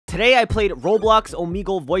Today I played Roblox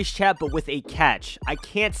Omegle voice chat, but with a catch. I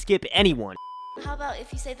can't skip anyone. How about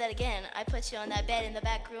if you say that again? I put you on that bed in the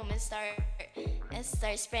back room and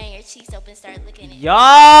start spraying your cheeks open, start licking it. Yo!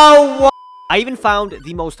 I even found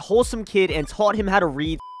the most wholesome kid and taught him how to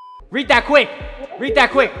read. Read that quick! Read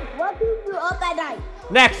that quick! What do you do up at night?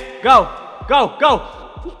 Next! Go! Go! Go!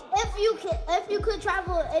 If you could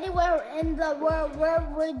travel anywhere in the world, where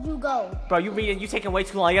would you go? Bro, you reading, you taking way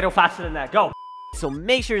too long. You gotta go faster than that. Go! So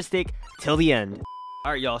make sure to stick till the end.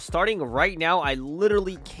 Alright, y'all. Starting right now, I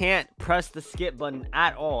literally can't press the skip button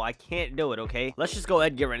at all. I can't do it, okay? Let's just go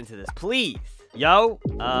ahead and get right into this. Please! Yo,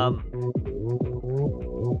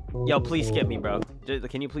 yo, please skip me, bro.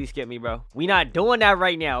 Can you please skip me, bro? We not doing that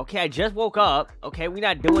right now, okay? I just woke up, okay? We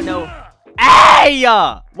not doing no... Hey!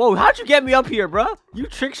 Whoa, how'd you get me up here, bro? You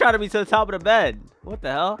trick-shotted me to the top of the bed. What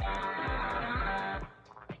the hell?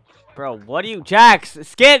 Bro, what do you... Jax,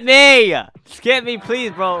 skip me! Skip me,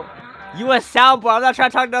 please, bro. You a soundboard. I'm not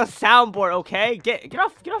trying to talk to no soundboard, okay? Get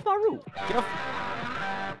off my roof. Get off.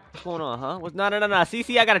 What's going on, huh? No.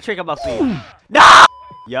 CC, I got a trick up my sleeve. No!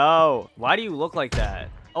 Yo, why do you look like that?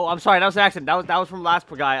 Oh, I'm sorry. That was an accident. That was from last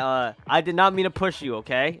guy. I did not mean to push you,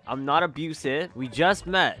 okay? I'm not abusive. We just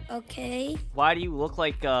met. Okay. Why do you look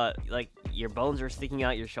like your bones are sticking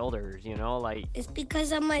out your shoulders, you know? Like... It's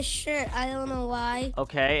because of my shirt. I don't know why.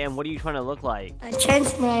 Okay, and what are you trying to look like? I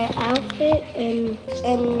changed my outfit and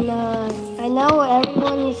I know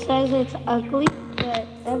everyone says it's ugly, but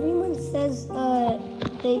everyone says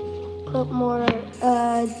they put more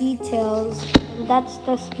details. And that's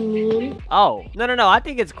just mean. Oh, no. I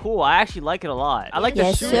think it's cool. I actually like it a lot. I like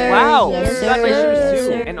the shoes. Sir. Wow. Yes, You got nice shoes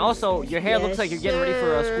too. sir. And also, your hair looks Yes, like you're getting ready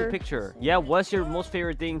for a school sir. picture. Yeah, what's your most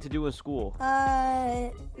favorite thing to do in school?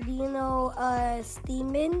 Do you know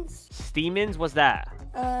Steamins? Steamins? What's that?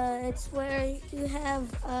 It's where you have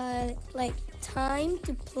like time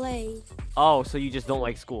to play. Oh, so you just don't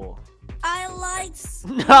like school? I like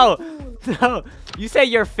No. You say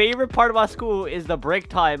your favorite part about school is the break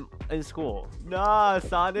time in school. Nah,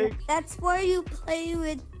 Sonic. That's where you play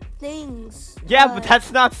with things. Yeah, but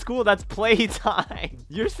that's not school. That's playtime.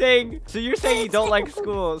 You're saying you don't like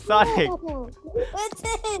school, Sonic. It's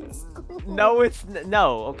in school. No,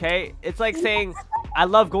 no. Okay, it's like saying I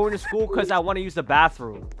love going to school because I want to use the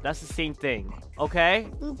bathroom. That's the same thing. Okay.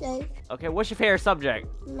 Okay. Okay. What's your favorite subject?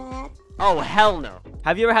 Math. Oh hell no.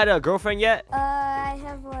 Have you ever had a girlfriend yet? I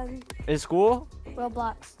have one. In school?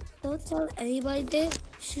 Roblox. Don't tell anybody this.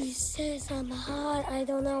 She says I'm hot. I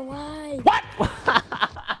don't know why. What?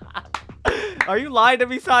 Are you lying to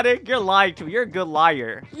me, Sonic? You're lying to me. You're a good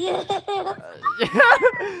liar. Yeah.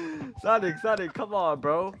 Sonic, come on,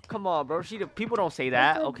 bro. Come on, bro. People don't say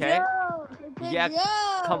that, okay? Yeah,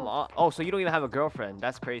 come on. Oh, so you don't even have a girlfriend.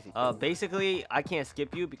 That's crazy. Basically, I can't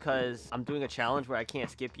skip you because I'm doing a challenge where I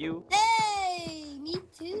can't skip you. Hey, me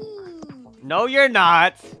too. No, you're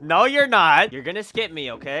not. No, you're not. You're gonna skip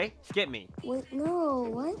me, okay? Skip me. Wait, no.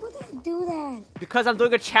 Why would I do that? Because I'm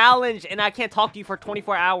doing a challenge and I can't talk to you for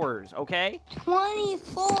 24 hours, okay?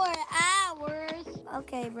 24 hours.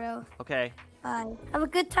 Okay, bro. Okay. Bye. Have a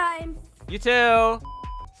good time. You too. So,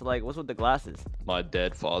 like, what's with the glasses? My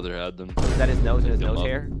dead father had them. Is that his nose and his nose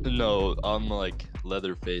hair? No, I'm like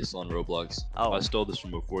Leatherface on Roblox. Oh. I stole this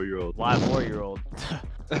from a 4-year-old. Why 4-year-old?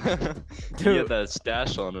 He had that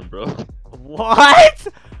stash on him, bro. What?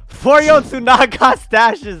 4-year-olds do not got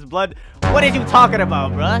stashes, blood. What are you talking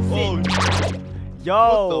about, bro? Oh,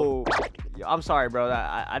 yo. I'm sorry, bro.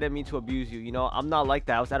 I didn't mean to abuse you. You know, I'm not like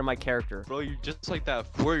that. I was out of my character. bro, you're just like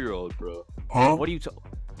that 4-year-old, bro. Huh? What are you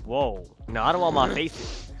Whoa. No, I don't want my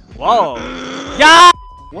face. Whoa. Yeah.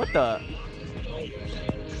 What the?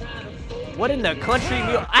 What in the country?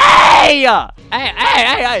 Hey!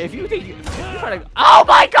 Hey! If you think you're trying to... Oh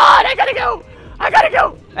my God! I gotta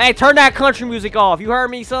go! Hey, turn that country music off. You heard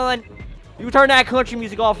me, son? You turn that country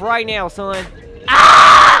music off right now, son.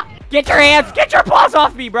 Ah! Get your paws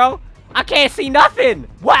off me, bro. I can't see nothing.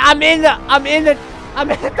 What? I'm in the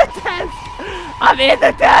desk. I'm in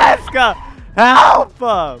the desk. Help!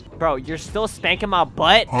 Bro, you're still spanking my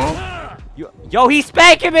butt? Huh? Yo, he's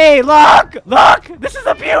spanking me! Look! This is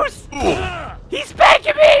abuse! He's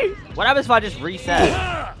spanking me! What happens if I just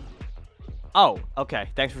reset? Oh, okay.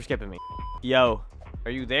 Thanks for skipping me. Yo,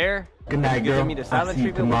 are you there? Good night, girl. Give me the silent I'll see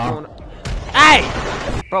you treatment. tomorrow. Hey!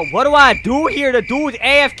 Bro, what do I do here? The dude's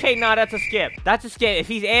AFK. Nah, that's a skip. That's a skip. If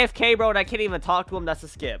he's AFK, bro, and I can't even talk to him, that's a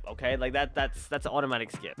skip, okay? Like, that's an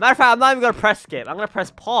automatic skip. Matter of fact, I'm not even gonna press skip. I'm gonna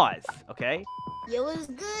press pause, okay? Yo, what's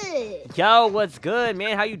good? Yo, what's good,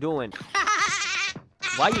 man? How you doing?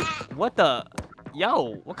 Why you... What the...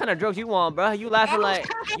 Yo, what kind of drugs you want, bro? You laughing like...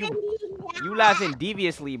 You laughing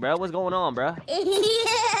deviously, bro. What's going on, bro?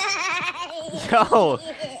 Yo.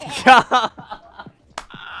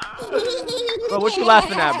 Bro, what you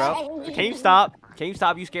laughing at, bro? Can you stop? Can you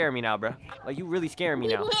stop? You scaring me now, bro. Like, you really scaring me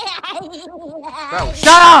now. Bro, shut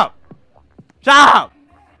up! Shut up!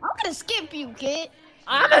 I'm gonna skip you, kid.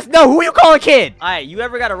 No, who you calling kid? Alright, you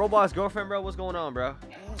ever got a Roblox girlfriend, bro? What's going on, bro?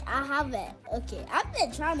 I haven't. Okay, I've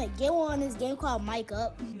been trying to get one on this game called Mic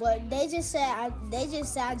Up, but they just said I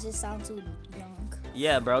just sound too young.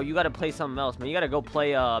 Yeah, bro, you gotta play something else, man. You gotta go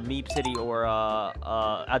play Meep City or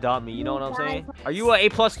Adopt Me. You know what I'm saying? Are you an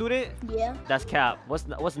A+ student? Yeah. That's cap. What's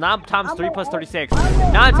 9 times 3 plus 36?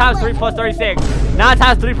 9 times 3 plus 36. 9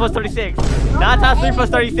 times 3 plus 36. 9 times 3 plus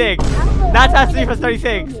 36. 9 times 3 plus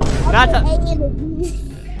 36. 9 times.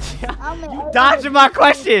 You dodging my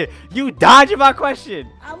question. You dodging my question.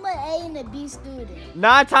 I'm an A and a B student.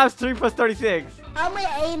 9 times 3 plus 36. I'm an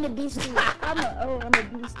A and a B student. I'm an O and a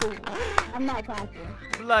B student. I'm not clapping.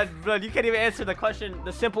 Blood, you can't even answer the question,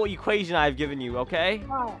 the simple equation I've given you, okay?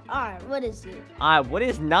 Alright, what is it? Alright, what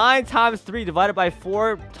is 9 times 3 divided by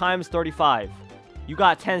 4 times 35? You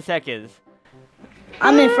got 10 seconds.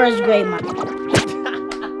 I'm in first grade, man.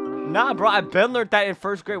 Nah, bro, I've been learned that in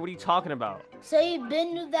first grade. What are you talking about? So you've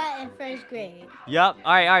been knew that in first grade? Yep.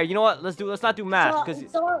 Alright, you know what? Let's not do math.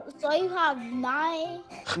 So you have 9.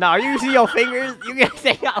 Nah, are you using your fingers? You can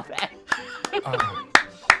say out that.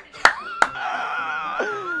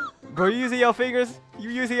 Bro, you using your fingers?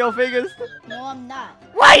 You using your fingers? No, I'm not.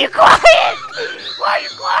 Why are you quiet? Why are you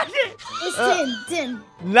quiet? It's 10.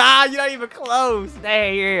 Nah, you're not even close.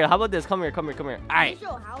 Hey, here. How about this? Come here. Alright. Is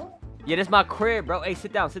your house? Yeah, this is my crib, bro. Hey,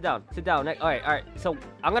 sit down. Alright. So,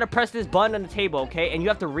 I'm gonna press this button on the table, okay? And you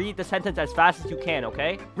have to read the sentence as fast as you can,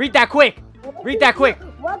 okay? Read that quick. What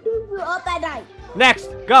keeps you up at night? Next.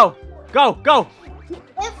 Go.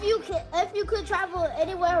 If you could travel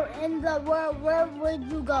anywhere in the world, where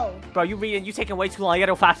would you go? Bro, you taking way too long. You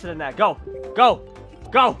gotta go faster than that. Go.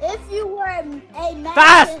 If you were a man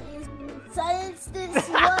Fast! scientist,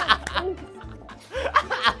 what?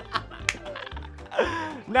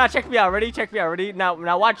 Nah, check me out. Ready?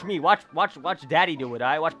 Now watch me. Watch Daddy do it.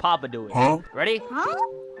 Alright, watch Papa do it. Huh? Ready? Huh?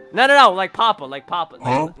 No, like Papa.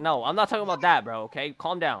 Huh? No, I'm not talking about that, bro. Okay,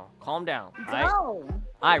 calm down. Alright. No.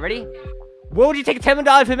 Alright, ready? What would you take $10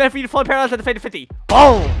 million for a minute for you to float paralyzed at the fate of 50?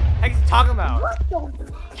 Boom! Heck is he talking about? What the?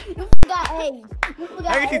 You forgot A.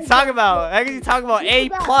 Heck is he talking about? A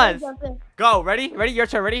plus. Go, ready? Your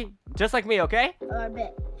turn, ready? Just like me, okay? Alright,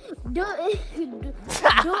 bet. Do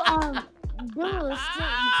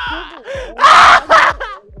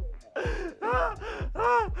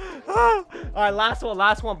Alright, last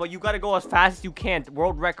one, but you gotta go as fast as you can.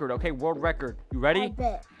 World record, okay? World record. You ready? I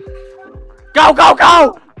bet. Go!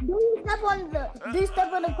 Do you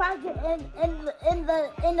step on the crack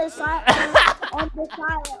in the side on the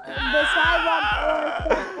sidewalk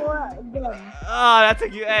or them? Oh, that's a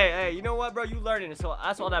good. Hey, you know what, bro? You learning, so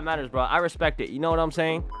that's all that matters, bro. I respect it. You know what I'm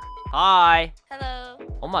saying? Hi. Hello.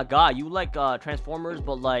 Oh my God, you like Transformers,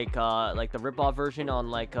 but like the rip-off version on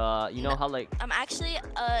like you know how like. I'm actually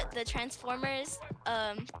the Transformers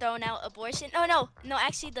thrown out abortion. No,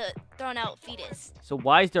 actually the thrown out fetus. So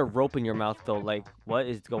why is there rope in your mouth though? Like, what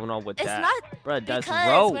is going on with It's that? not Bro, that's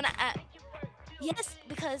because rope. yes,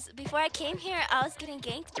 because before I came here, I was getting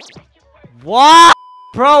ganked. What?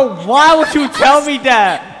 Bro, why would you tell me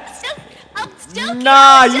that? I'm still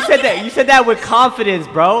Nah, you said that with confidence,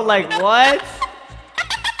 bro. Like what?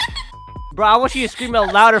 Bro, I want you to scream it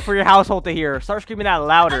louder for your household to hear. Start screaming that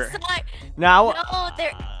louder. I'm sorry. Now. No,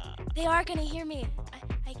 they are gonna hear me.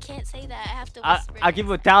 I can't say that. I have to whisper. I'll give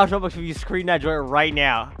you $1,000 if you scream that joint right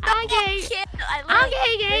now. Okay. I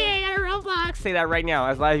Roblox. Say that right now,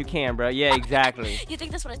 as loud as you can, bro. Yeah, exactly. You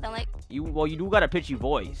think that's what I sound like? You do got a pitchy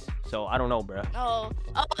voice, so I don't know, bro. Oh,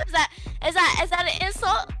 is that an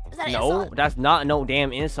insult? Is that an No, insult? that's not no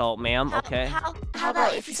damn insult, ma'am. Okay. How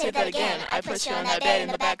about if you say that again? I put you on that bed in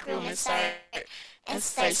the back room and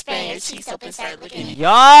start spraying your cheeks open and start looking. Yo,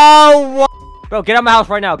 what? Bro, get out of my house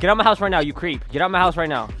right now. Get out of my house right now, you creep. Get out of my house right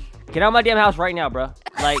now. Get out of my damn house right now, bro.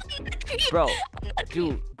 Like, bro,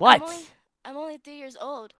 dude, what? I'm only 3 years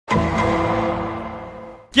old.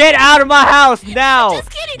 Get out of my house now! Just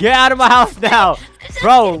kidding. Get out of my house now! Just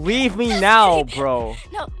Bro, kidding. leave me Just now, kidding. bro.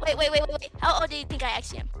 No, wait. How old do you think I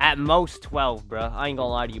actually am? At most 12, bro. I ain't gonna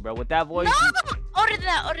lie to you, bro. With that voice, No! Older than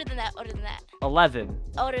that. 11.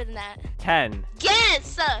 Older than that. 10.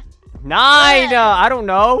 Yes! 9! I don't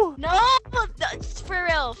know. No!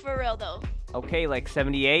 For real though. Okay, like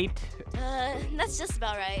 78. That's just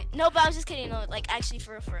about right. No, but I was just kidding. No, like actually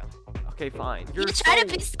for real. Okay, fine. You try to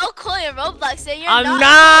be so cool in Roblox, and you're I'm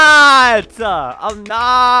not. not. I'm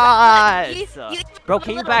not. You Bro, put a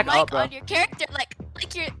can you little back mic up, bro? on your character, like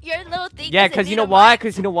your little thing. Yeah, because cause you know why?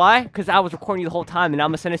 Cause I was recording you the whole time, and I'm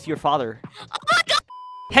gonna send this to your father. Oh my god.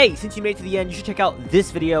 Hey, since you made it to the end, you should check out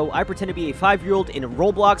this video. I pretend to be a 5-year-old in a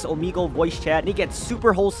Roblox Omegle voice chat, and it gets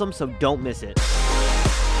super wholesome, so don't miss it.